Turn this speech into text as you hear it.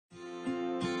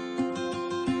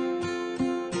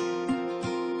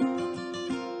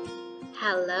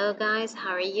Hello guys,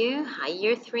 how are you? Hi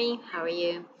year 3, how are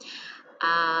you?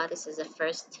 This is the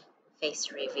first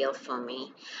face reveal for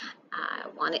me. I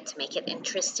wanted to make it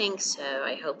interesting, so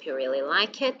I hope you really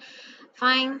like it.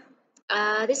 Fine.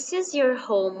 This is your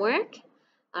homework,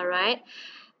 alright?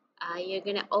 You're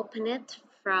gonna open it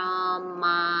from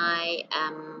my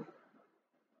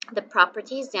the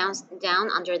properties down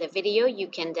under the video. You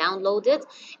can download it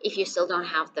if you still don't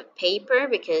have the paper,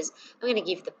 because I'm going to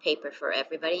give the paper for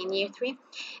everybody in year 3.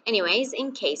 Anyways,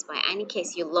 by any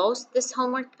case you lost this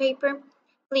homework paper,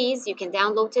 please, you can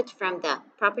download it from the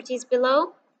properties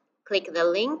below. Click the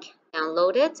link,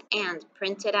 download it, and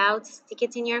print it out. Stick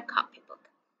it in your copybook.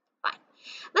 Fine.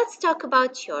 Let's talk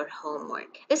about your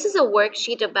homework. This is a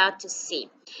worksheet about to see.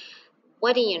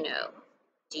 What do you know?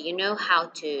 Do you know how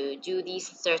to do these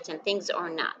certain things or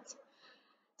not?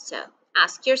 So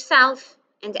ask yourself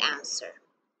and answer.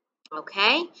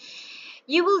 Okay?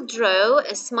 You will draw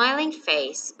a smiling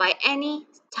face by any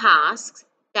task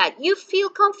that you feel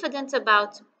confident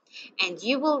about, and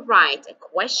you will write a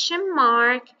question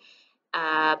mark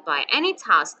by any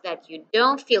task that you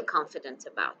don't feel confident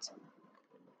about.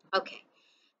 Okay.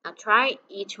 Now try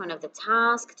each one of the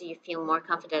tasks. Do you feel more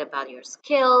confident about your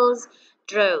skills?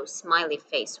 Draw smiley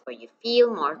face where you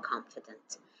feel more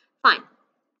confident. Fine.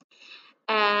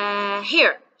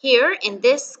 Here in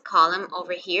this column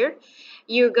over here,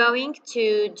 you're going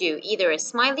to do either a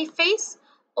smiley face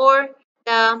or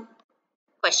the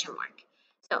question mark.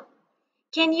 So,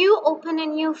 can you open a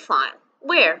new file?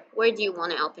 Where? Where do you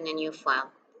want to open a new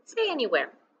file? Let's say anywhere.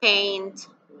 Paint,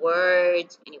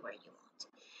 Word, anywhere you want.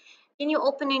 Can you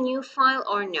open a new file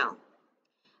or no?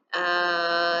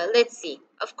 Let's see.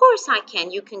 Of course I can.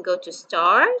 You can go to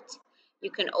Start. You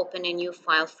can open a new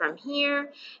file from here,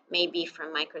 maybe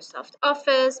from Microsoft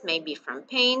Office, maybe from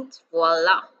Paint.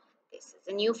 Voila. This is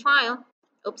a new file.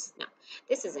 Oops, no.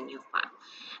 This is a new file.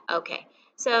 Okay.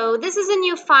 So this is a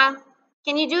new file.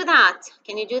 Can you do that?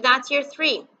 Can you do that year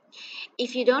 3?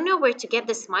 If you don't know where to get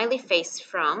the smiley face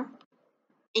from,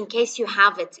 in case you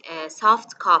have it a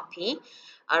soft copy,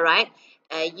 all right,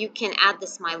 you can add the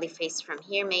smiley face from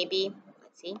here maybe.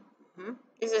 Let's see.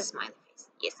 This is a smiley face.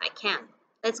 Yes, I can.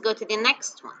 Let's go to the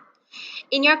next one.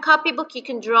 In your copybook, you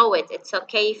can draw it. It's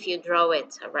okay if you draw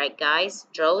it. All right, guys,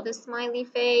 draw the smiley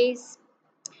face.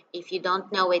 If you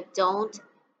don't know it, don't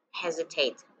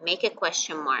hesitate. Make a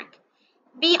question mark.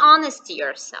 Be honest to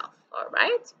yourself, all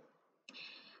right?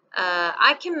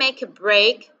 I can make a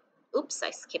break. Oops, I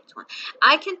skipped one.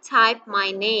 I can type my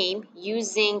name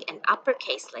using an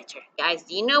uppercase letter. Guys,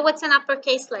 do you know what's an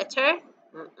uppercase letter?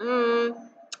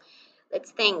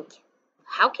 Let's think.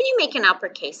 How can you make an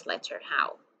uppercase letter?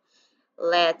 How?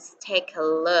 Let's take a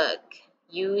look.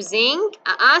 Using,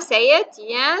 say it,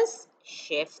 yes,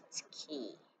 Shift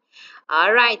key.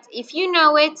 All right, if you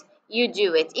know it, you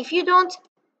do it. If you don't,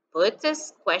 put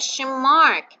this question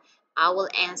mark. I will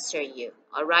answer you,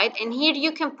 all right? And here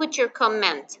you can put your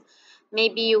comment.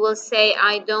 Maybe you will say,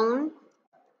 I don't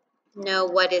know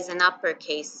what is an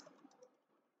uppercase.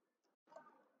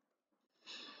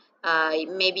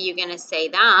 Maybe you're going to say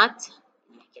that.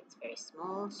 It's very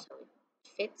small, so it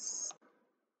fits.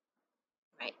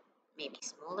 Right, maybe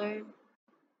smaller.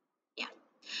 Yeah.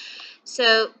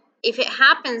 So if it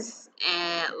happens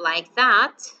like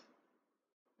that,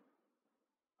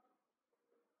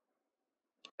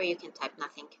 or you can type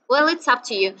nothing. Well, it's up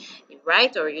to you. You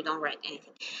write or you don't write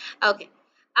anything. Okay.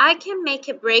 I can make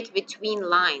a break between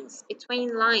lines.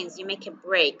 Between lines, you make a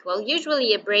break. Well,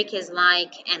 usually a break is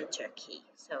like Enter key.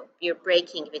 So you're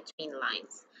breaking between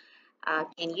lines.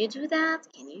 Can you do that?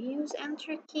 Can you use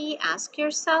Enter key? Ask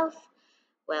yourself.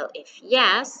 Well, if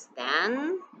yes,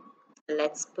 then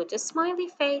let's put a smiley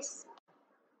face.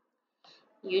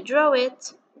 You draw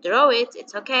it. Draw it.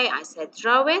 It's okay. I said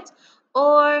draw it.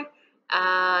 Or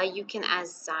you can,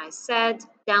 as I said,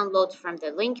 download from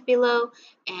the link below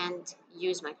and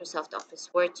use Microsoft Office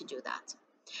Word to do that.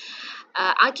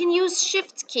 I can use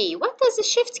Shift key. What does the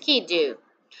Shift key do?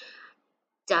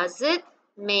 Does it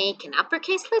make an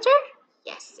uppercase letter?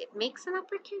 Yes, it makes an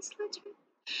uppercase letter.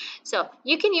 So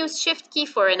you can use Shift key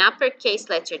for an uppercase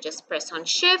letter. Just press on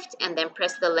Shift and then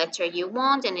press the letter you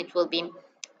want, and it will be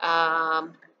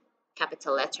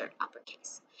capital letter,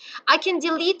 uppercase. I can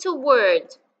delete a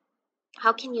word.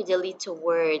 How can you delete a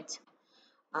word?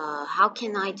 How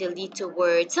can I delete a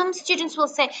word? Some students will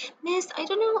say, Miss, I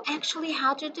don't know actually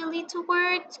how to delete a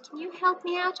word. Can you help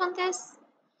me out on this?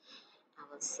 I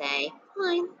will say,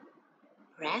 fine.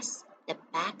 Press the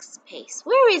backspace.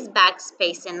 Where is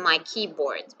backspace in my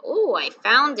keyboard? Oh, I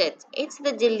found it. It's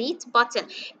the delete button.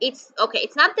 It's okay.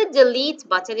 It's not the delete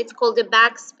button. It's called the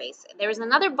backspace. There is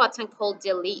another button called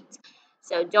delete.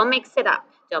 So don't mix it up.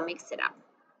 Don't mix it up.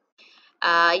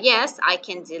 Yes, I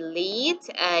can delete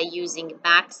using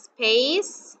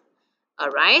backspace. All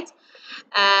right.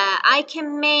 I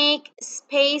can make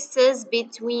spaces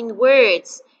between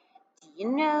words. Do you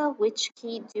know which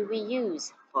key do we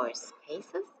use for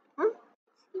spaces?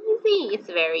 Easy. It's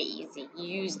very easy.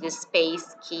 Use the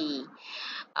space key.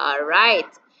 All right.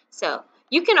 So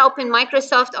you can open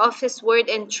Microsoft Office Word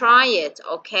and try it,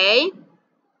 okay?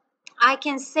 I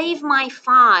can save my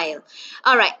file.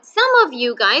 All right, some of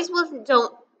you guys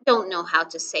don't know how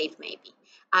to save maybe.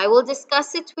 I will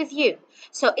discuss it with you.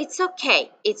 So it's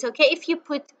okay. It's okay if you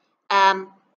put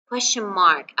question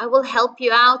mark. I will help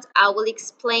you out. I will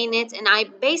explain it, and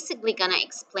I'm basically gonna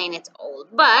explain it all.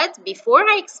 But before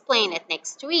I explain it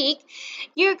next week,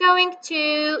 you're going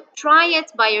to try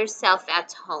it by yourself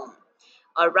at home.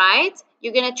 All right,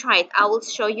 you're gonna try it. I will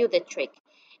show you the trick.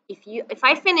 If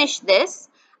I finish this,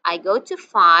 I go to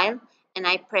file and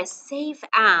I press save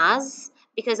as,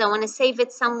 because I want to save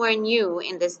it somewhere new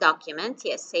in this document.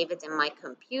 Yes, save it in my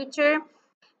computer,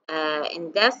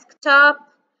 in desktop.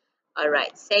 All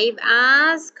right, save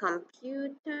as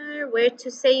computer. Where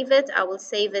to save it? I will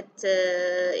save it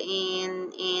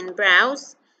in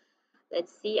browse.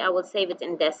 Let's see, I will save it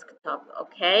in desktop.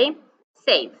 Okay,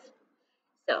 save.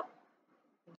 So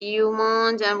do you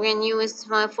want a newest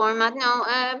format?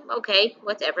 No, okay,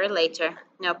 whatever, later,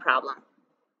 no problem.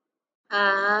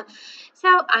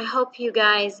 So I hope you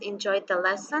guys enjoyed the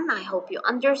lesson. I hope you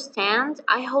understand.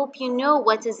 I hope you know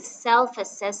what is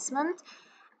self-assessment.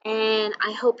 And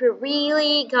I hope you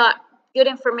really got good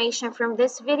information from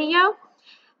this video.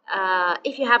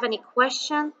 If you have any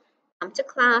question, come to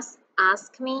class,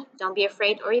 ask me. Don't be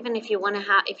afraid. Or even if you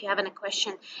have any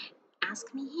question,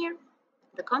 ask me here.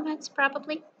 The comments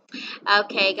probably.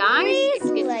 Okay, guys.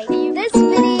 Please like this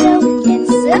video and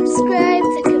subscribe.